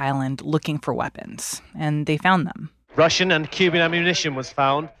throughout the island looking for weapons, and they found them. Russian and Cuban ammunition was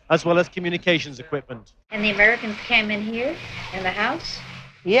found, as well as communications equipment. And the Americans came in here, in the house?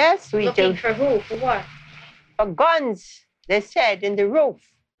 Yes, we Looking for who? For what? For guns, they said, in the roof.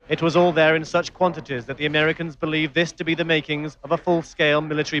 It was all there in such quantities that the Americans believed this to be the makings of a full-scale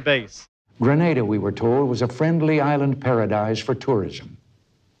military base. Grenada, we were told, was a friendly island paradise for tourism.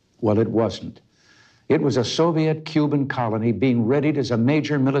 Well, it wasn't. It was a Soviet-Cuban colony being readied as a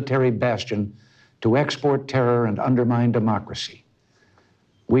major military bastion to export terror and undermine democracy.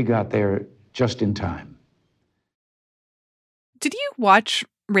 We got there just in time. Did you watch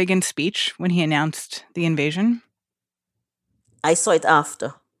Reagan's speech when he announced the invasion? I saw it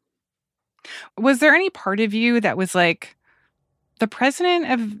after. Was there any part of you that was like, the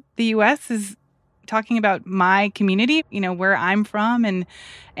president of the U.S. is talking about my community, where I'm from, and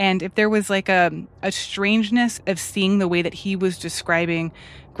if there was like a strangeness of seeing the way that he was describing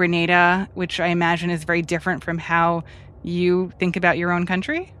Grenada, which I imagine is very different from how you think about your own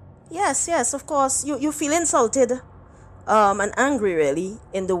country? Yes, of course. You feel insulted and angry, really,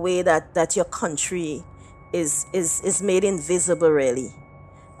 in the way that your country is made invisible, really.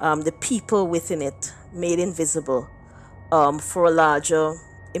 The people within it made invisible for a larger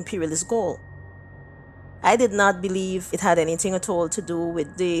imperialist goal. I did not believe it had anything at all to do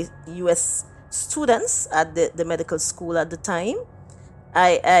with the U.S. students at the medical school at the time.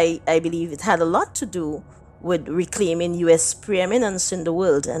 I believe it had a lot to do with reclaiming U.S. preeminence in the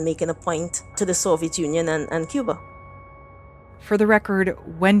world and making a point to the Soviet Union and Cuba. For the record,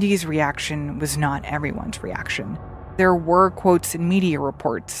 Wendy's reaction was not everyone's reaction. There were quotes in media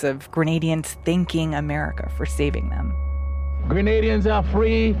reports of Grenadians thanking America for saving them. Grenadians are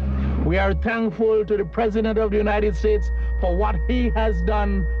free. We are thankful to the President of the United States for what he has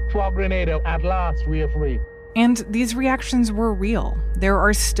done for Grenada. At last, we are free. And these reactions were real. There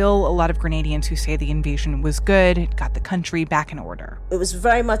are still a lot of Grenadians who say the invasion was good, it got the country back in order. It was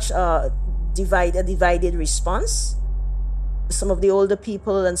very much a divided response. Some of the older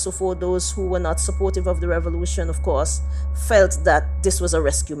people and so forth, those who were not supportive of the revolution, of course, felt that this was a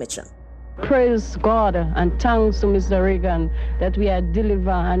rescue mission. Praise God and thanks to Mr. Reagan that we are delivered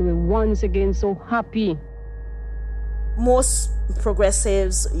and we're once again so happy. Most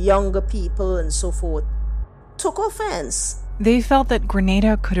progressives, younger people and so forth, took offense. They felt that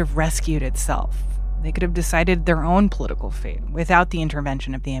Grenada could have rescued itself. They could have decided their own political fate without the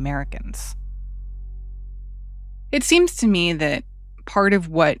intervention of the Americans. It seems to me that part of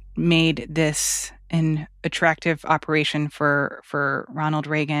what made this an attractive operation for Ronald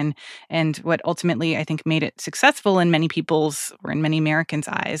Reagan and what ultimately I think made it successful in many people's or in many Americans'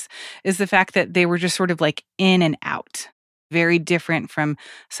 eyes is the fact that they were just sort of like in and out, very different from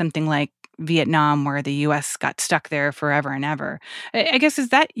something like Vietnam where the U.S. got stuck there forever and ever. I guess, is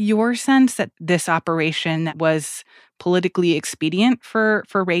that your sense that this operation was politically expedient for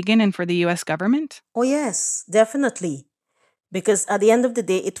Reagan and for the U.S. government? Oh, yes, definitely. Because at the end of the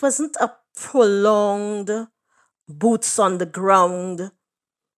day, it wasn't a prolonged boots on the ground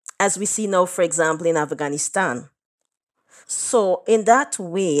as we see now, for example, in Afghanistan. So in that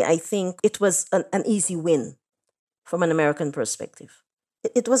way, I think it was an easy win from an American perspective.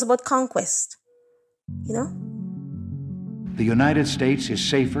 It was about conquest, The United States is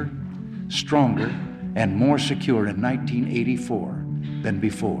safer, stronger, and more secure in 1984 than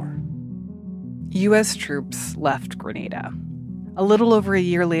before. U.S. troops left Grenada. A little over a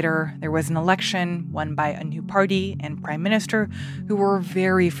year later, there was an election won by a new party and prime minister who were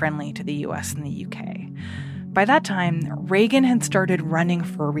very friendly to the U.S. and the U.K. By that time, Reagan had started running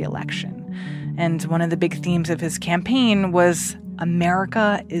for re-election, and one of the big themes of his campaign was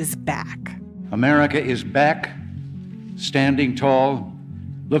America is back. America is back, standing tall,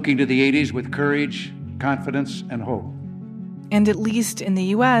 looking to the 80s with courage, confidence, and hope. And at least in the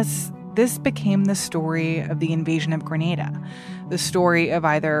U.S., this became the story of the invasion of Grenada, the story of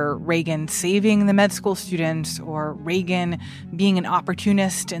either Reagan saving the med school students or Reagan being an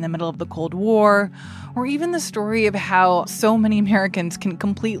opportunist in the middle of the Cold War, or even the story of how so many Americans can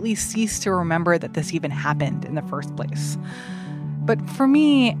completely cease to remember that this even happened in the first place. But for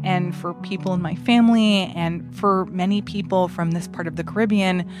me and for people in my family and for many people from this part of the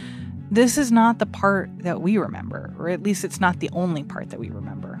Caribbean, this is not the part that we remember, or at least it's not the only part that we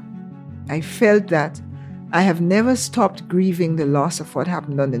remember. I felt that I have never stopped grieving the loss of what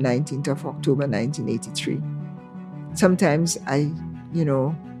happened on the 19th of October, 1983. Sometimes I,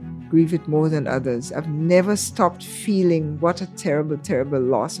 grieve it more than others. I've never stopped feeling what a terrible, terrible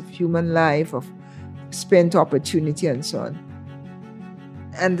loss of human life, of spent opportunity and so on.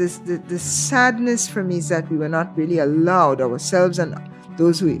 And the sadness for me is that we were not really allowed, ourselves and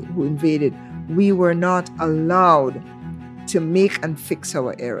those who invaded, we were not allowed to make and fix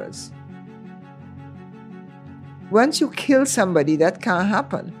our errors. Once you kill somebody, that can't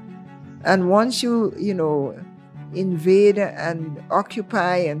happen. And once you, invade and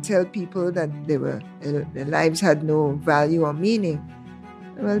occupy and tell people that their lives had no value or meaning,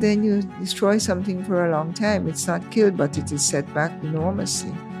 well, then you destroy something for a long time. It's not killed, but it is set back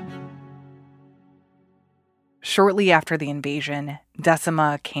enormously. Shortly after the invasion,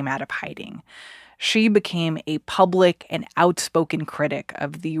 Decima came out of hiding. She became a public and outspoken critic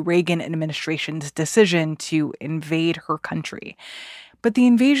of the Reagan administration's decision to invade her country. But the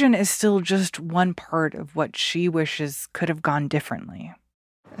invasion is still just one part of what she wishes could have gone differently.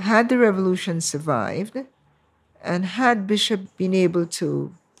 Had the revolution survived, and had Bishop been able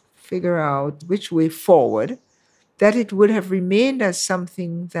to figure out which way forward, that it would have remained as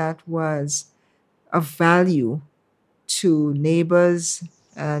something that was of value to neighbors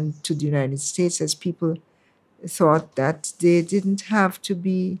and to the United States, as people thought that they didn't have to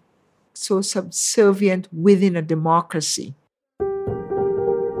be so subservient within a democracy.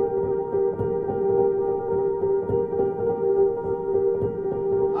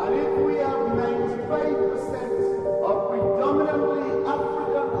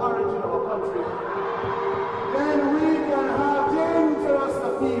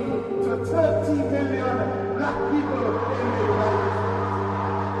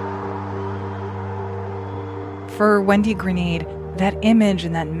 For Wendy Grenade, that image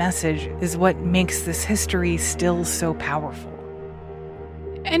and that message is what makes this history still so powerful.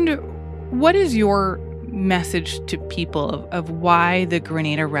 And what is your message to people of why the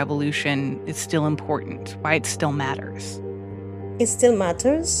Grenada Revolution is still important, why it still matters? It still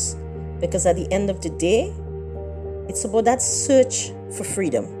matters because at the end of the day, it's about that search for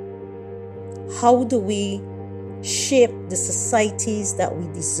freedom. How do we shape the societies that we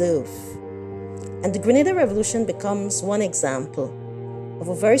deserve? And the Grenada Revolution becomes one example of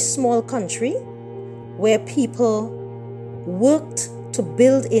a very small country where people worked to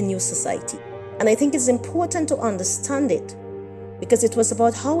build a new society. And I think it's important to understand it because it was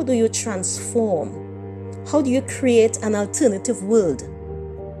about how do you transform? How do you create an alternative world?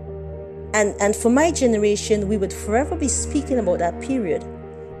 And for my generation, we would forever be speaking about that period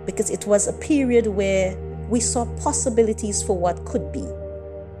because it was a period where we saw possibilities for what could be.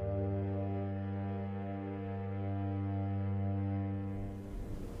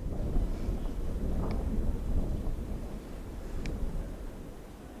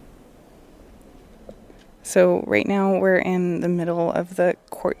 So right now we're in the middle of the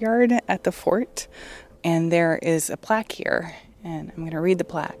courtyard at the fort, and there is a plaque here, and I'm going to read the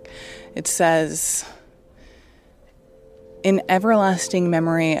plaque. It says, "In everlasting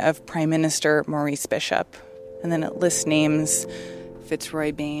memory of Prime Minister Maurice Bishop," and then it lists names: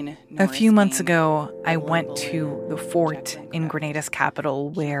 Fitzroy Bain. A few months ago, I went to the fort in Grenada's capital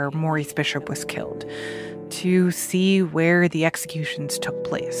where Maurice Bishop was killed to see where the executions took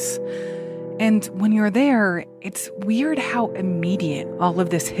place. And when you're there, it's weird how immediate all of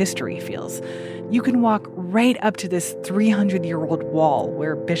this history feels. You can walk right up to this 300-year-old wall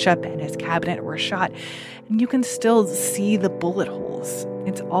where Bishop and his cabinet were shot, and you can still see the bullet holes.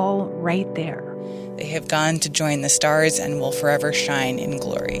 It's all right there. They have gone to join the stars and will forever shine in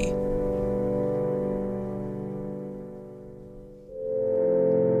glory.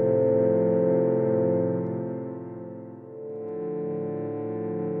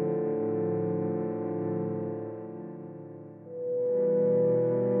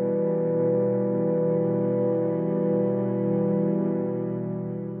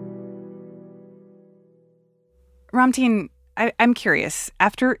 Ramtin, I'm curious,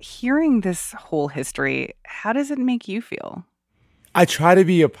 after hearing this whole history, how does it make you feel? I try to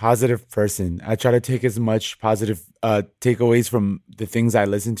be a positive person. I try to take as much positive takeaways from the things I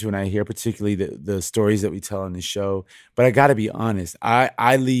listen to and I hear, particularly the stories that we tell on the show. But I got to be honest,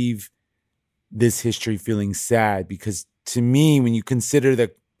 I leave this history feeling sad because to me, when you consider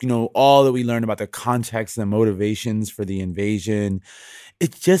all that we learned about the context and the motivations for the invasion,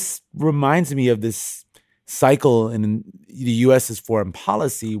 it just reminds me of this cycle in the U.S.'s foreign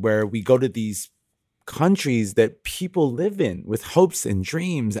policy where we go to these countries that people live in with hopes and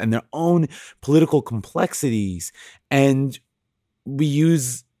dreams and their own political complexities. And we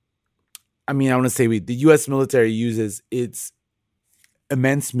use, I want to say the U.S. military uses its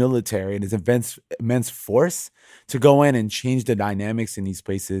immense military and its immense force to go in and change the dynamics in these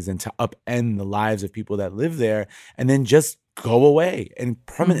places and to upend the lives of people that live there and then just go away and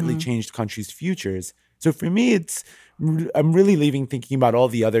permanently change countries' futures. So for me, I'm really leaving thinking about all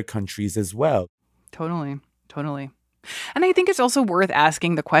the other countries as well. Totally. And I think it's also worth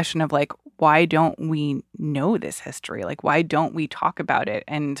asking the question of why don't we know this history? Why don't we talk about it?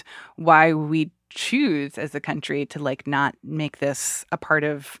 And why we choose as a country to not make this a part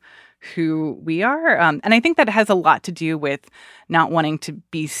of who we are. And I think that has a lot to do with not wanting to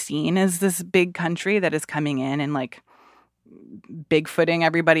be seen as this big country that is coming in and bigfooting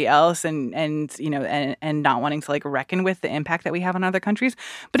everybody else and not wanting to like reckon with the impact that we have on other countries.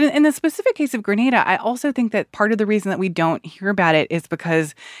 But in the specific case of Grenada, I also think that part of the reason that we don't hear about it is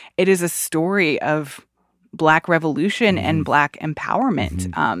because it is a story of Black revolution and Black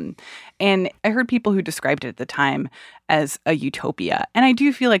empowerment. And I heard people who described it at the time as a utopia. And I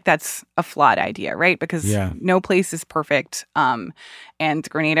do feel like that's a flawed idea, right? Because no place is perfect. And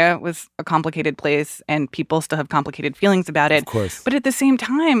Grenada was a complicated place and people still have complicated feelings about it. Of course. But at the same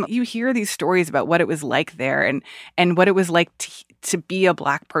time, you hear these stories about what it was like there and what it was like to be a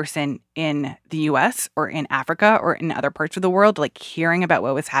Black person in the U.S. or in Africa or in other parts of the world, like hearing about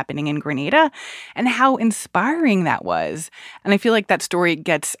what was happening in Grenada and how inspiring that was. And I feel like that story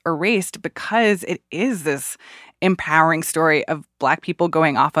gets erased because it is this empowering story of Black people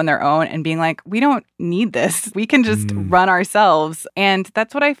going off on their own and being like, we don't need this. We can just run ourselves. And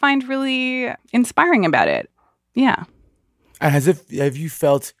that's what I find really inspiring about it. Yeah. And have you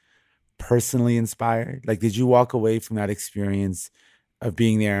felt personally inspired? Like, did you walk away from that experience of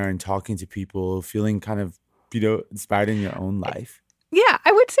being there and talking to people, feeling kind of, inspired in your own life? Yeah,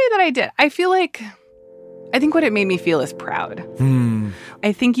 I would say that I did. I think what it made me feel is proud.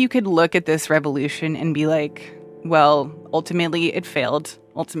 I think you could look at this revolution and be like, well, ultimately it failed.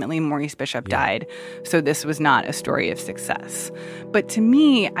 Ultimately, Maurice Bishop died. So this was not a story of success. But to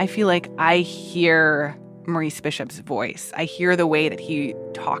me, I feel like I hear Maurice Bishop's voice. I hear the way that he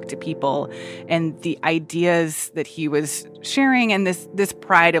talked to people and the ideas that he was sharing and this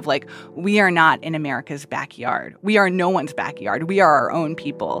pride of like, we are not in America's backyard. We are no one's backyard. We are our own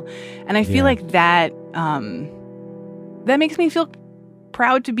people. And I feel like that makes me feel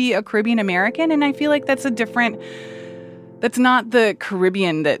proud to be a Caribbean American. And I feel like that's not the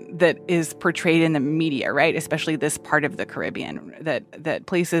Caribbean that is portrayed in the media, right? Especially this part of the Caribbean, that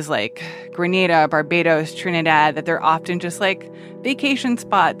places like Grenada, Barbados, Trinidad, that they're often just like vacation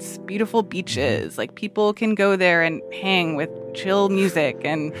spots, beautiful beaches. Like people can go there and hang with chill music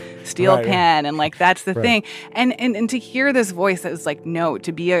and steel pan. And like, that's the thing. And to hear this voice that was like, no,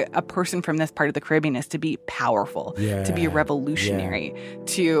 to be a person from this part of the Caribbean is to be powerful, to be revolutionary,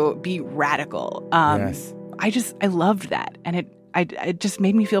 to be radical. I loved that. And it just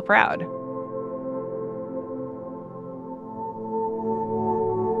made me feel proud.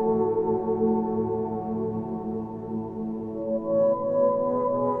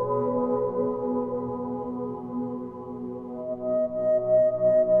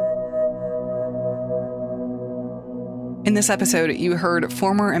 In this episode, you heard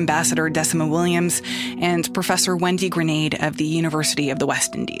former Ambassador Decima Williams and Professor Wendy Grenade of the University of the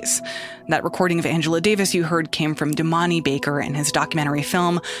West Indies. That recording of Angela Davis you heard came from Damani Baker and his documentary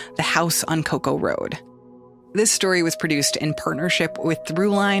film, The House on Cocoa Road. This story was produced in partnership with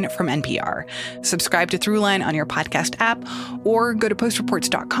Throughline from NPR. Subscribe to Throughline on your podcast app or go to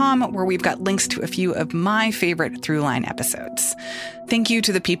postreports.com where we've got links to a few of my favorite Throughline episodes. Thank you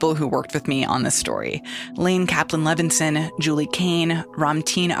to the people who worked with me on this story. Lane Kaplan-Levinson, Julie Kane,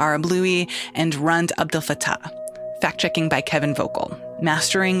 Ramteen Arablouei, and Rund Abdel Fattah. Fact-checking by Kevin Vogel.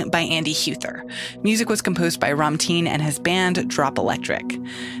 Mastering by Andy Huther. Music was composed by Ramteen and his band Drop Electric.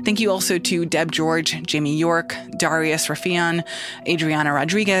 Thank you also to Deb George, Jamie York, Darius Rafian, Adriana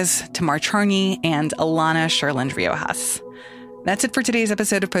Rodriguez, Tamar Charney, and Alana Sherland Riojas. That's it for today's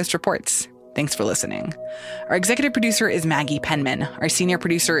episode of Post Reports. Thanks for listening. Our executive producer is Maggie Penman. Our senior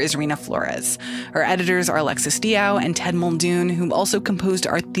producer is Rena Flores. Our editors are Alexis Diao and Ted Muldoon, who also composed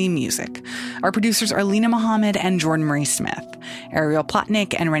our theme music. Our producers are Lena Mohammed and Jordan Marie Smith. Ariel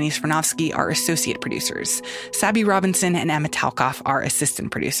Plotnick and Rennie Smirnovsky are associate producers. Sabi Robinson and Emma Talkoff are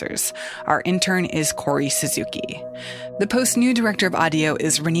assistant producers. Our intern is Corey Suzuki. The Post's new director of audio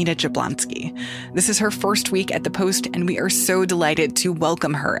is Renita Jablonski. This is her first week at the Post, and we are so delighted to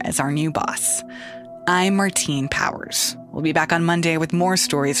welcome her as our new boss. I'm Martine Powers. We'll be back on Monday with more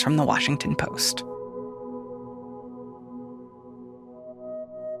stories from the Washington Post.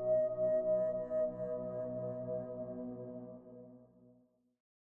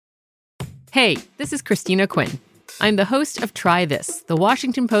 Hey, this is Christina Quinn. I'm the host of Try This, the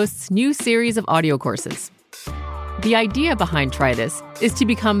Washington Post's new series of audio courses. The idea behind Try This is to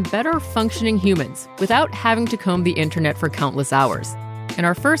become better functioning humans without having to comb the internet for countless hours. In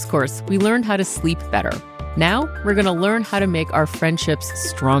our first course, we learned how to sleep better. Now, we're going to learn how to make our friendships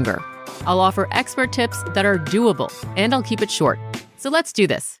stronger. I'll offer expert tips that are doable, and I'll keep it short. So let's do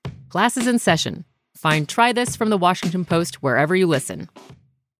this. Class is in session. Find Try This from the Washington Post wherever you listen.